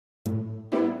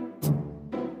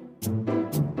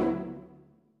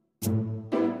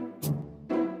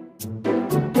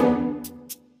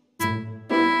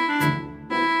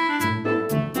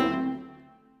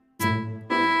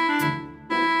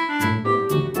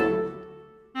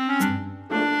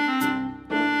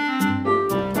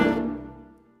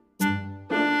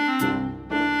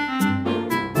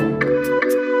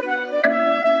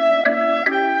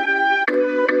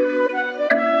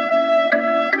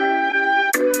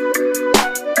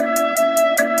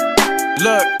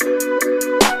Look,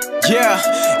 yeah,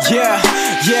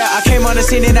 I came on the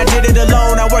scene and I did it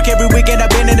alone. I work every weekend, I've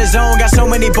been in the zone. Got so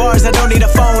many bars, I don't need a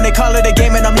phone. They call it a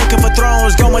game and I'm looking for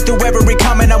thrones. Going through every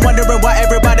comment, I'm wondering why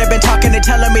everybody been talking and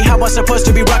telling me how I'm supposed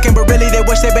to be rocking, but really they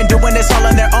wish they've been doing this all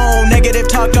on their own. Negative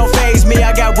talk don't faze me, I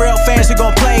got real fans who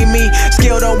gon' play me.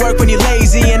 Skill don't work when you're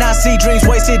lazy, and I see dreams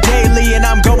wasted daily. And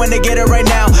I'm going to get it right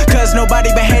now, cause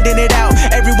nobody been handing it out.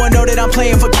 Everyone know that I'm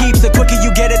playing for keeps. The quicker you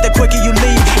get it, the quicker you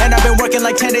leave. And I've been working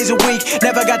like 10 days a week,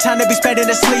 never got time to be spending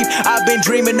asleep. I've been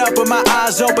dreaming up with my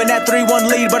eyes open, that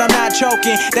 3-1 lead, but I'm not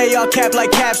choking. They all cap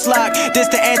like caps lock. This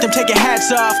the anthem, take your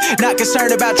hats off. Not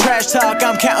concerned about trash talk,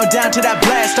 I'm counting down to that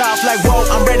blast off. Like whoa,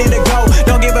 I'm ready to go.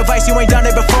 Don't give advice, you ain't done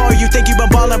it before. You think you been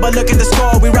ballin', but look at the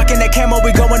score. We rockin' that camo,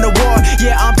 we going to war.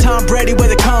 Yeah, I'm Tom Brady with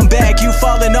a comeback. You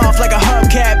falling off like a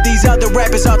hubcap. These other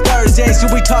rappers are Thursdays, so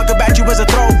we talk about you as a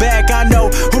throwback. I know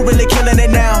who really killing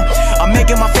it now. I'm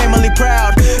making my family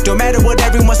proud. Don't matter what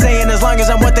everyone's saying, as long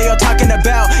as I'm what they all talking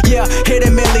about. Yeah, hit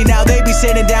a milli now, they be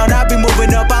sitting down, I be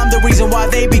moving up. I'm the reason why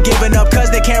they be giving up, cause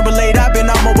they can't relate. I've been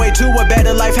on my way to a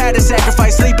better life, had to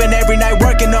sacrifice sleeping every night,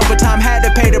 working overtime, had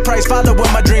to pay the price,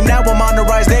 following my dream. Now I'm on the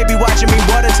rise, they be watching me.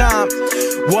 What a time,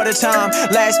 what a time.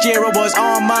 Last year I was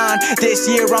on mine, this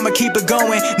year I'ma keep it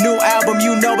going. New album,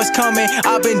 you know it's coming.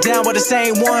 I've been down with the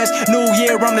same ones, new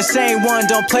year I'm the same one.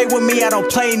 Don't play with me, I don't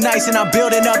play nice, and I'm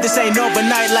building up, this ain't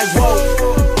overnight. Like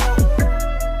whoa.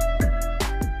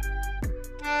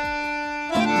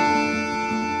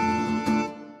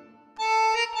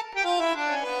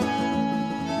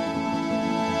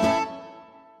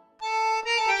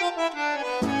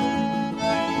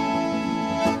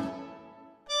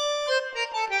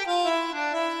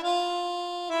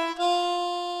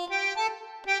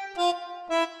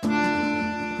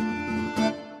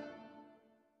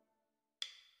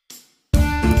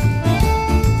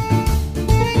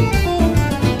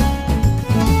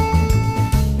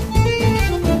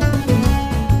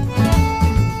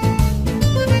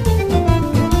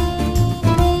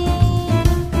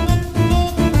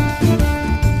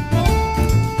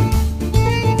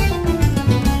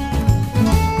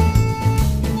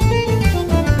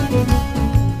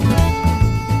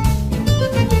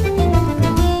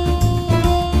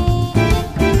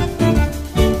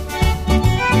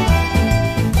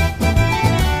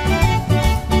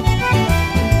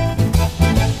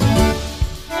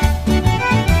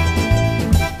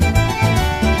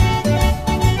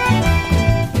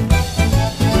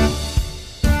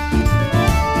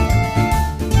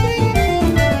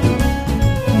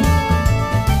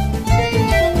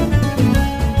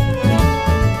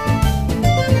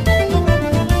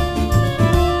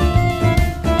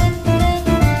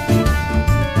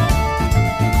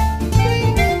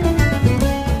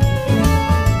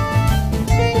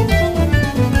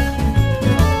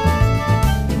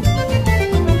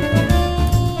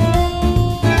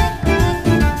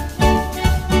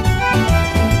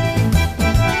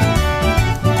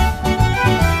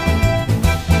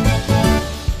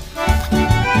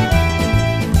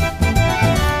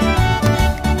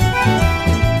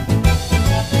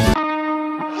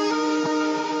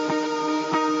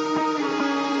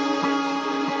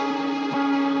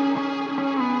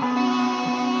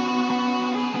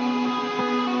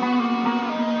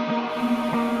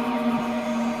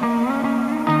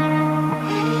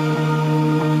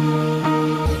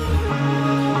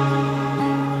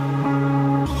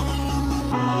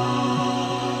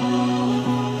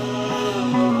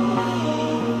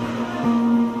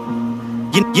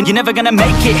 You're never gonna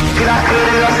make it.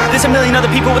 There's a million other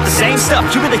people with the same stuff.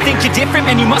 You really think you're different?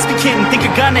 Man, you must be kidding. Think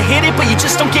you're gonna hit it, but you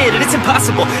just don't get it. It's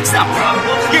impossible, it's not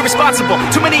probable. You're irresponsible,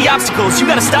 too many obstacles. You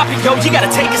gotta stop it, yo, you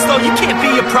gotta take it slow. You can't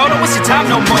be a pro, don't waste your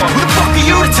time no more. Who the fuck are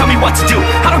you to tell me what to do?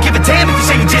 I don't give a damn if you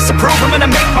say you disapprove. I'm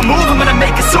gonna make my move, I'm gonna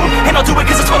make it soon. And I'll do it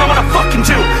cause it's what I wanna fucking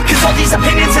do. Cause all these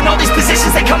opinions and all these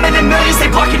positions, they come in millions,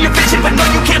 they blocking your vision. But no,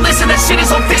 you can't listen, that shit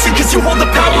is all fiction. Cause you hold the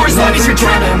power as long as you're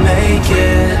trying to make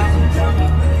it.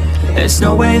 There's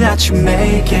no way that you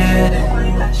make it.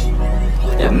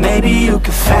 Yeah, maybe you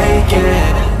could fake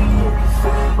it,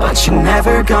 but you're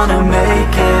never gonna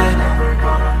make it.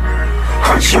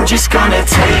 Aren't you just gonna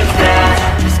take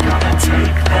that?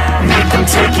 Make them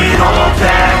take it all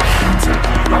back.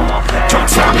 Don't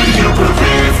tell me you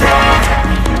believe that.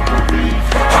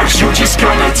 Aren't you just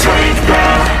gonna take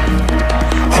that?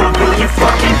 Or will you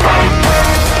fucking fight back?